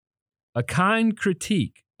a kind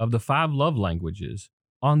critique of the 5 love languages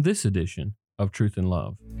on this edition of Truth and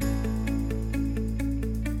Love.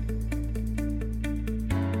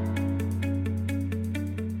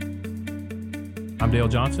 I'm Dale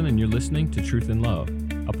Johnson, and you're listening to Truth and Love,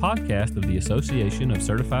 a podcast of the Association of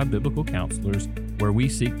Certified Biblical Counselors, where we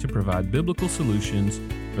seek to provide biblical solutions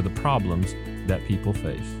for the problems that people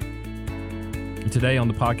face. And today on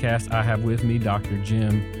the podcast, I have with me Dr.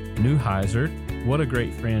 Jim Newheiser. What a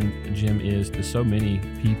great friend Jim is to so many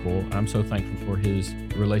people. I'm so thankful for his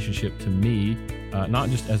relationship to me, not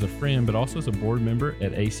just as a friend, but also as a board member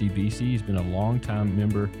at ACBC. He's been a longtime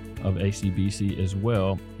member of ACBC as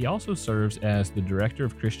well. He also serves as the Director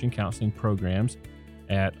of Christian Counseling Programs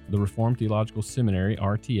at the Reformed Theological Seminary,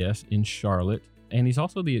 RTS, in Charlotte. And he's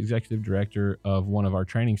also the Executive Director of one of our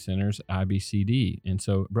training centers, IBCD. And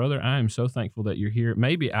so, brother, I am so thankful that you're here.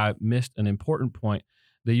 Maybe I missed an important point,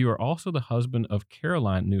 that you are also the husband of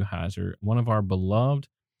Caroline Newheiser, one of our beloved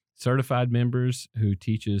certified members who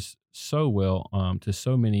teaches so well to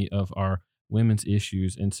so many of our women's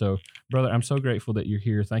issues. And so, brother, I'm so grateful that you're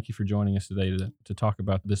here. Thank you for joining us today to talk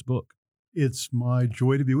about this book. It's my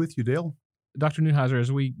joy to be with you, Dale. Dr. Newheiser,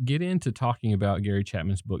 as we get into talking about Gary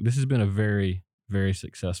Chapman's book, this has been a very, very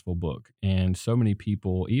successful book. And so many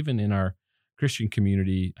people, even in our Christian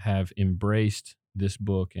community, have embraced this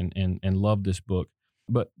book and loved this book.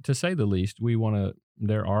 But to say the least,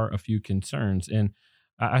 there are a few concerns. And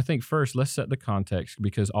I think first, let's set the context,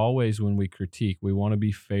 because always when we critique, we want to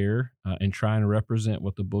be fair and try and represent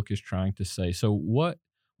what the book is trying to say. So what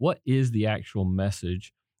is the actual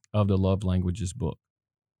message of the Love Languages book?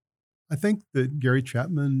 I think that Gary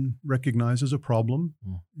Chapman recognizes a problem,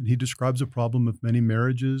 and he describes a problem of many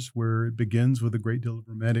marriages where it begins with a great deal of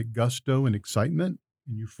romantic gusto and excitement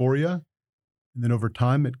and euphoria, and then over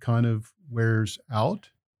time it kind of wears out.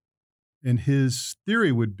 And his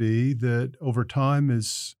theory would be that over time,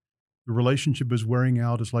 as the relationship is wearing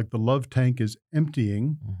out, it's like the love tank is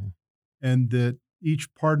emptying, and that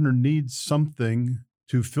each partner needs something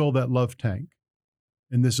to fill that love tank.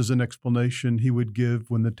 And this is an explanation he would give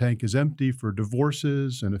when the tank is empty for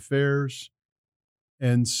divorces and affairs.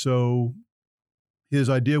 And so his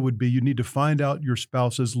idea would be you need to find out your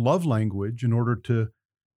spouse's love language in order to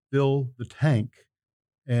fill the tank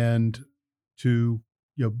and to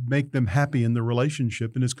make them happy in the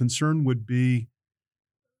relationship. And his concern would be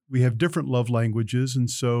we have different love languages. And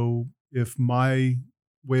so if my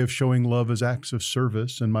way of showing love is acts of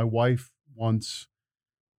service and my wife wants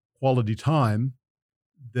quality time,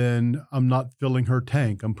 then I'm not filling her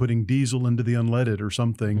tank. I'm putting diesel into the unleaded or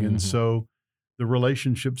something. Mm-hmm. And so the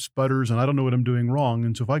relationship sputters and I don't know what I'm doing wrong.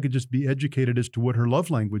 And so if I could just be educated as to what her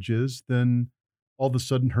love language is, then all of a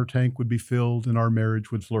sudden her tank would be filled and our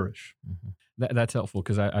marriage would flourish. Mm-hmm. That's helpful,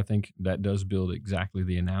 because I think that does build exactly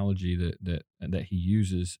the analogy that he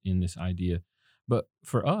uses in this idea. But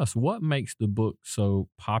for us, what makes the book so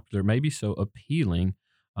popular, maybe so appealing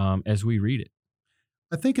as we read it?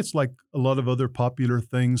 I think it's like a lot of other popular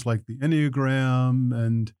things like the Enneagram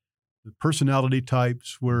and the personality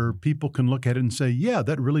types, where people can look at it and say, yeah,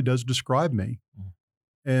 that really does describe me.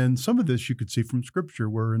 And some of this you could see from Scripture,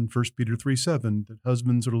 where in 1 Peter 3:7, that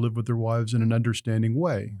husbands are to live with their wives in an understanding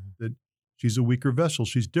way, that she's a weaker vessel,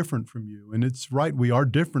 she's different from you. And it's right, we are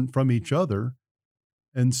different from each other.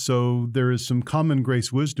 And so there is some common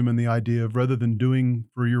grace wisdom in the idea of, rather than doing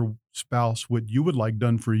for your spouse what you would like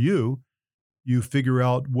done for you, you figure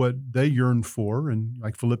out what they yearn for. And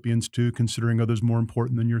like Philippians 2, considering others more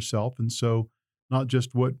important than yourself. And so not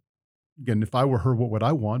just what, again, if I were her, what would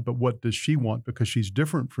I want, but what does she want, because she's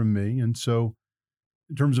different from me. And so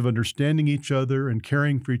in terms of understanding each other and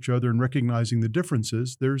caring for each other and recognizing the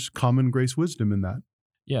differences, there's common grace wisdom in that.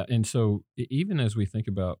 Yeah, and so even as we think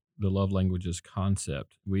about the love languages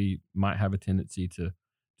concept, we might have a tendency to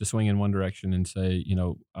swing in one direction and say,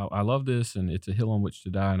 I love this and it's a hill on which to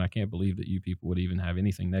die, and I can't believe that you people would even have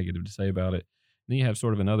anything negative to say about it. And then you have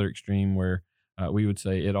sort of another extreme where we would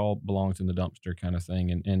say it all belongs in the dumpster kind of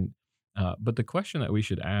thing. But the question that we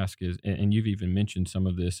should ask is, and you've even mentioned some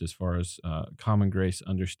of this as far as common grace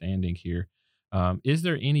understanding here, is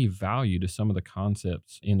there any value to some of the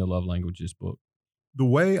concepts in the Love Languages book? The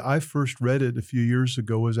way I first read it a few years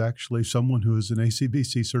ago was actually someone who is an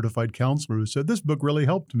ACBC certified counselor who said, this book really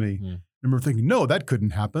helped me. Mm-hmm. I remember thinking, no, that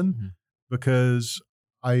couldn't happen, because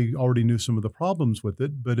I already knew some of the problems with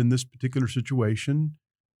it. But in this particular situation,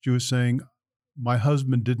 she was saying, my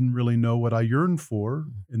husband didn't really know what I yearned for,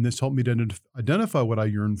 and this helped me to identify what I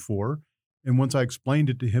yearned for. And once I explained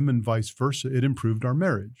it to him and vice versa, it improved our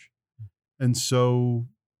marriage. And so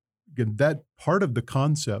again, that part of the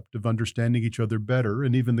concept of understanding each other better,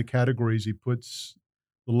 and even the categories he puts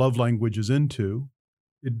the love languages into,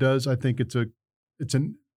 it does, I think it's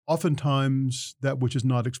an oftentimes that which is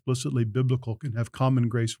not explicitly biblical can have common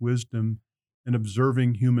grace wisdom in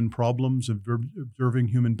observing human problems, observing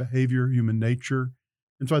human behavior, human nature.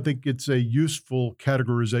 And so I think it's a useful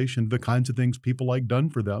categorization of the kinds of things people like done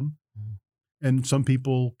for them. Mhm. And some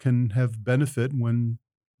people can have benefit when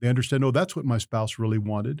they understand, oh, that's what my spouse really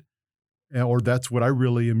wanted, or that's what I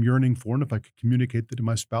really am yearning for. And if I could communicate that to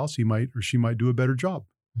my spouse, he might or she might do a better job.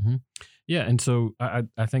 Hmm. Yeah, and so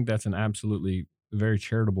I think that's an absolutely very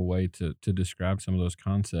charitable way to describe some of those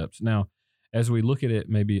concepts. Now, as we look at it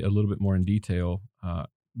maybe a little bit more in detail,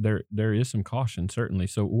 there is some caution certainly.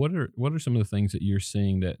 So what are some of the things that you're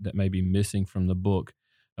seeing that may be missing from the book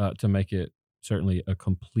to make it certainly a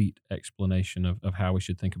complete explanation of how we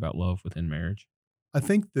should think about love within marriage? I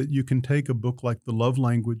think that you can take a book like The Love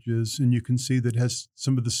Languages and you can see that it has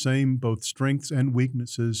some of the same both strengths and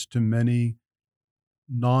weaknesses to many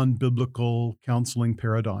non-biblical counseling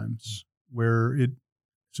paradigms, where it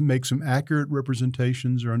makes some accurate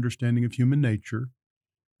representations or understanding of human nature,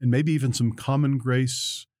 and maybe even some common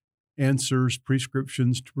grace answers,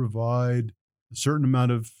 prescriptions to provide a certain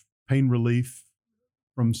amount of pain relief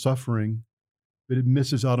from suffering, but it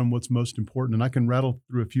misses out on what's most important. And I can rattle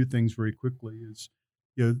through a few things very quickly.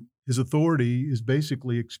 His authority is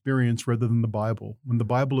basically experience rather than the Bible. When the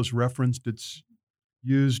Bible is referenced, it's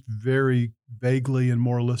used very vaguely and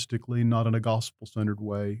moralistically, not in a gospel-centered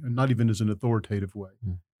way, and not even as an authoritative way.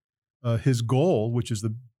 Mm. His goal, which is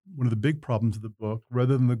one of the big problems of the book,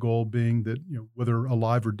 rather than the goal being that, whether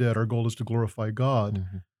alive or dead, our goal is to glorify God.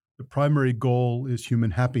 Mm-hmm. The primary goal is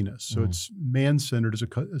human happiness. So Mhm. it's man-centered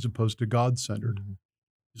as opposed to God-centered. Mhm.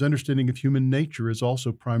 His understanding of human nature is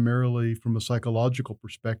also primarily from a psychological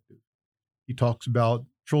perspective. He talks about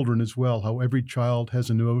children as well, how every child has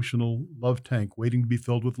an emotional love tank waiting to be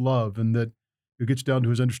filled with love, and that it gets down to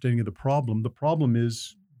his understanding of the problem. The problem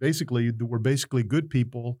is basically that we're basically good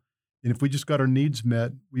people, and if we just got our needs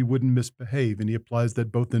met, we wouldn't misbehave. And he applies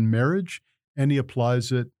that both in marriage and he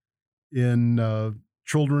applies it in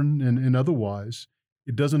children and otherwise.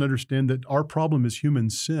 It doesn't understand that our problem is human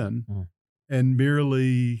sin, Mhm. and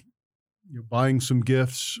merely buying some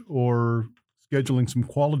gifts or scheduling some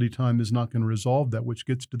quality time is not going to resolve that, which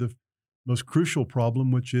gets to the most crucial problem,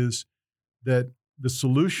 which is that the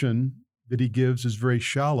solution that he gives is very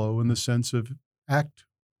shallow in the sense of act,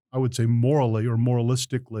 I would say, morally or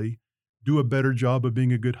moralistically, do a better job of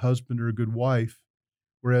being a good husband or a good wife.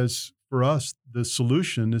 Whereas for us, the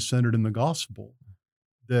solution is centered in the gospel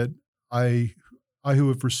that I I who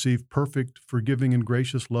have received perfect, forgiving, and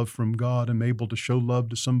gracious love from God am able to show love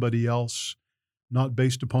to somebody else, not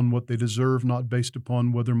based upon what they deserve, not based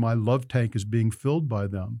upon whether my love tank is being filled by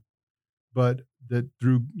them, but that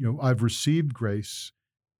through, I've received grace.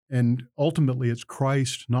 And ultimately, it's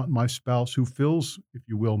Christ, not my spouse, who fills, if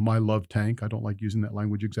you will, my love tank. I don't like using that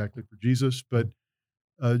language exactly for Jesus, but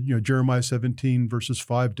Jeremiah 17, verses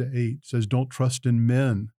 5-8 says, don't trust in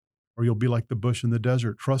men, or you'll be like the bush in the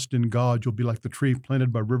desert. Trust in God, you'll be like the tree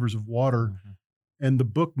planted by rivers of water. Mhm. And the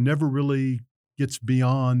book never really gets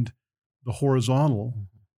beyond the horizontal Mhm.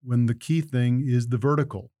 when the key thing is the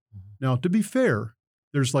vertical. Mhm. Now, to be fair,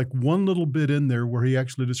 there's like one little bit in there where he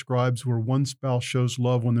actually describes where one spouse shows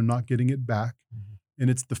love when they're not getting it back. Mhm. And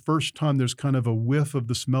it's the first time there's kind of a whiff of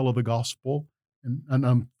the smell of the gospel. And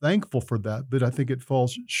I'm thankful for that, but I think it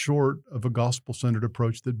falls short of a gospel-centered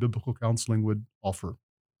approach that biblical counseling would offer.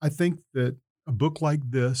 I think that a book like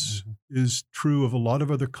this Mhm. is true of a lot of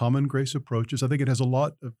other common grace approaches. I think it has a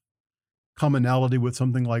lot of commonality with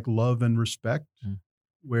something like love and respect, Mm.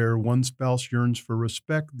 where one spouse yearns for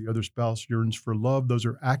respect, the other spouse yearns for love. Those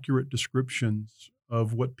are accurate descriptions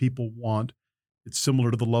of what people want. It's similar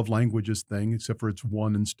to the love languages thing, except for it's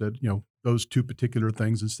one instead, those two particular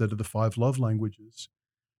things instead of the 5 love languages.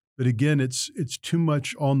 But again, it's too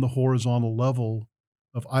much on the horizontal level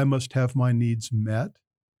of I must have my needs met.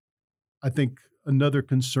 I think another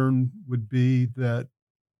concern would be that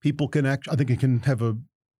people can I think it can have a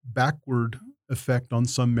backward effect on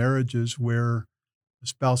some marriages where the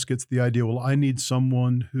spouse gets the idea, well, I need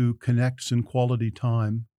someone who connects in quality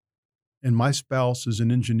time. And my spouse is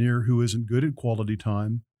an engineer who isn't good at quality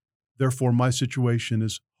time. Therefore, my situation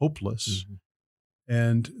is hopeless. Mhm.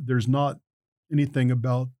 And there's not anything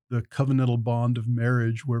about the covenantal bond of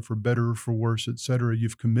marriage where, for better or for worse, et cetera,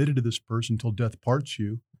 you've committed to this person till death parts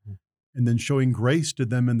you. Mhm. And then showing grace to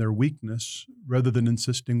them in their weakness rather than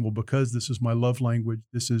insisting, well, because this is my love language,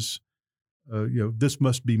 this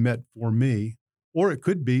must be met for me. Or it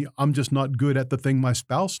could be, I'm just not good at the thing my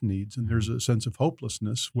spouse needs. And there's a sense of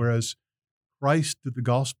hopelessness. Whereas Christ through the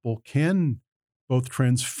gospel can both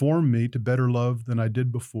transform me to better love than I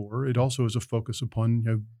did before. It also is a focus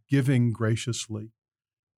upon giving graciously.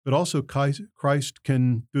 But also Christ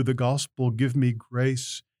can, through the gospel, give me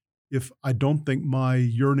grace if I don't think my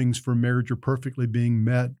yearnings for marriage are perfectly being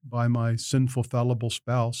met by my sinful, fallible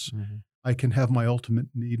spouse. Mm-hmm. I can have my ultimate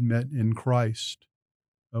need met in Christ.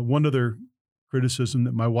 One other criticism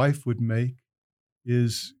that my wife would make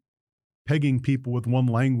is pegging people with one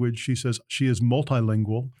language. She says she is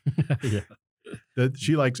multilingual. Yeah. That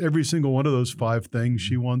she likes every single one of those 5 things.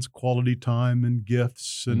 She wants quality time and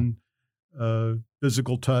gifts and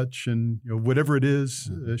physical touch and whatever it is,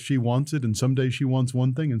 she wants it. And some days she wants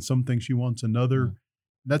one thing and some things she wants another.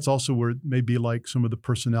 That's also where it may be like some of the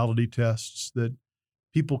personality tests that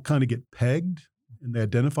people kind of get pegged and they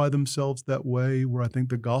identify themselves that way, where I think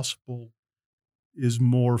the gospel is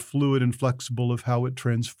more fluid and flexible of how it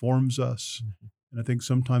transforms us. Mm-hmm. And I think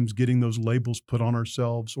sometimes getting those labels put on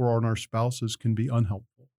ourselves or on our spouses can be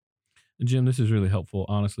unhelpful. Jim, this is really helpful,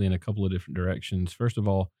 honestly, in a couple of different directions. First of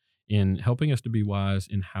all, in helping us to be wise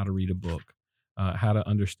in how to read a book, how to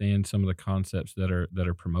understand some of the concepts that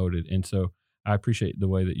are promoted. And so I appreciate the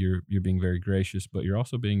way that you're being very gracious, but you're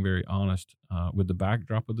also being very honest with the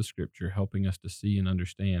backdrop of the scripture, helping us to see and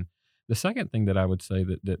understand. The second thing that I would say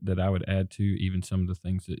that I would add to even some of the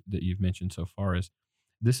things that you've mentioned so far is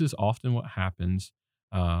this is often what happens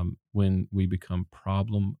when we become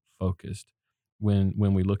problem focused. When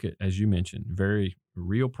we look at, as you mentioned, very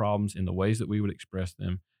real problems in the ways that we would express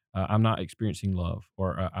them. I'm not experiencing love,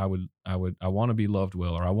 or I want to be loved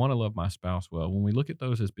well, or I want to love my spouse well. When we look at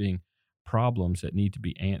those as being problems that need to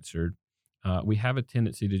be answered, we have a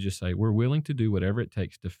tendency to just say we're willing to do whatever it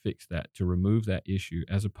takes to fix that, to remove that issue,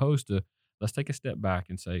 as opposed to let's take a step back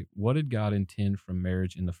and say, what did God intend from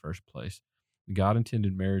marriage in the first place? God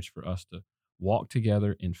intended marriage for us to walk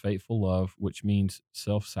together in faithful love, which means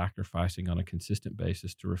self-sacrificing on a consistent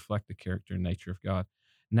basis to reflect the character and nature of God.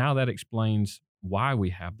 Now that explains why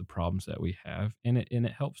we have the problems that we have, and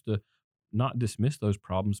it helps to not dismiss those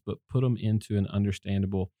problems, but put them into an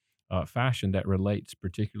understandable fashion that relates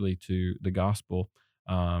particularly to the gospel.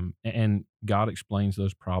 And God explains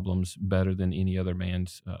those problems better than any other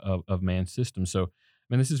man's of man's system. So, I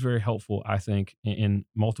mean, this is very helpful, I think, in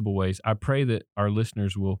multiple ways. I pray that our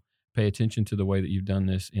listeners will pay attention to the way that you've done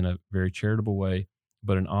this in a very charitable way,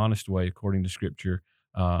 but an honest way according to Scripture.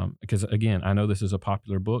 Because again, I know this is a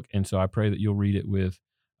popular book, and so I pray that you'll read it with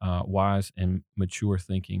wise and mature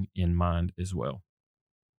thinking in mind as well.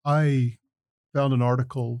 I found an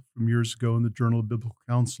article from years ago in the Journal of Biblical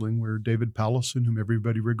Counseling where David Pallison, whom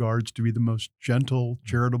everybody regards to be the most gentle,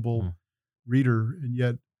 charitable reader, and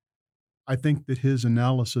yet I think that his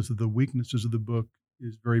analysis of the weaknesses of the book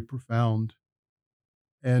is very profound.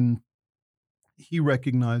 And he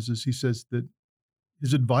says that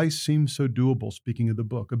his advice seems so doable, speaking of the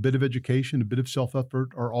book. A bit of education, a bit of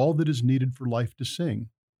self-effort are all that is needed for life to sing.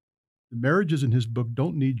 The marriages in his book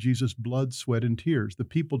don't need Jesus' blood, sweat, and tears. The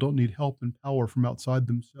people don't need help and power from outside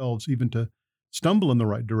themselves even to stumble in the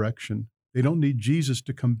right direction. They don't need Jesus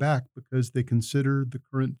to come back because they consider the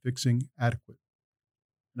current fixing adequate.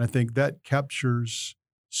 And I think that captures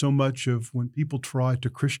so much of when people try to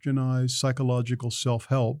Christianize psychological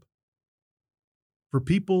self-help. For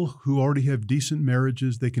people who already have decent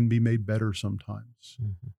marriages, they can be made better sometimes.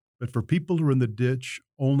 Mm-hmm. But for people who are in the ditch,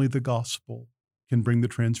 only the gospel can bring the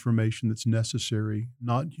transformation that's necessary,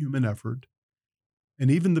 not human effort. And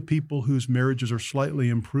even the people whose marriages are slightly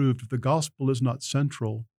improved, if the gospel is not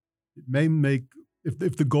central, it may make,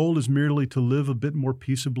 if the goal is merely to live a bit more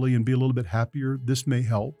peaceably and be a little bit happier, this may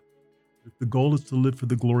help. If the goal is to live for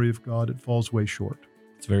the glory of God, it falls way short.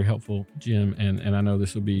 It's very helpful, Jim, and I know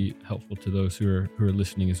this will be helpful to those who are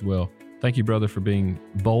listening as well. Thank you, brother, for being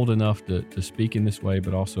bold enough to speak in this way,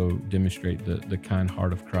 but also demonstrate the kind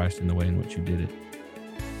heart of Christ in the way in which you did it.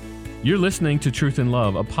 You're listening to Truth in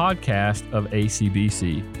Love, a podcast of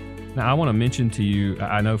ACBC. Now, I want to mention to you,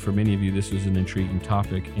 I know for many of you this was an intriguing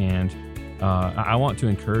topic, and I want to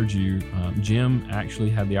encourage you. Jim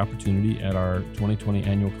actually had the opportunity at our 2020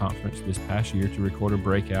 annual conference this past year to record a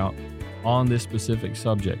breakout on this specific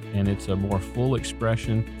subject, and it's a more full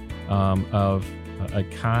expression of a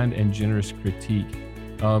kind and generous critique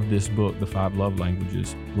of this book, The 5 Love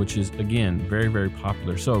Languages, which is, again, very, very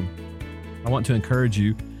popular. So I want to encourage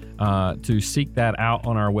you to seek that out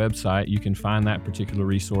on our website. You can find that particular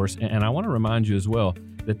resource. And I want to remind you as well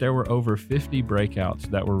that there were over 50 breakouts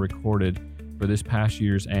that were recorded for this past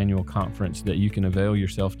year's annual conference that you can avail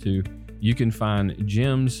yourself to. You can find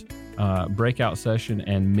Jim's breakout session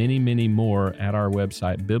and many, many more at our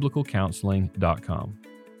website, biblicalcounseling.com.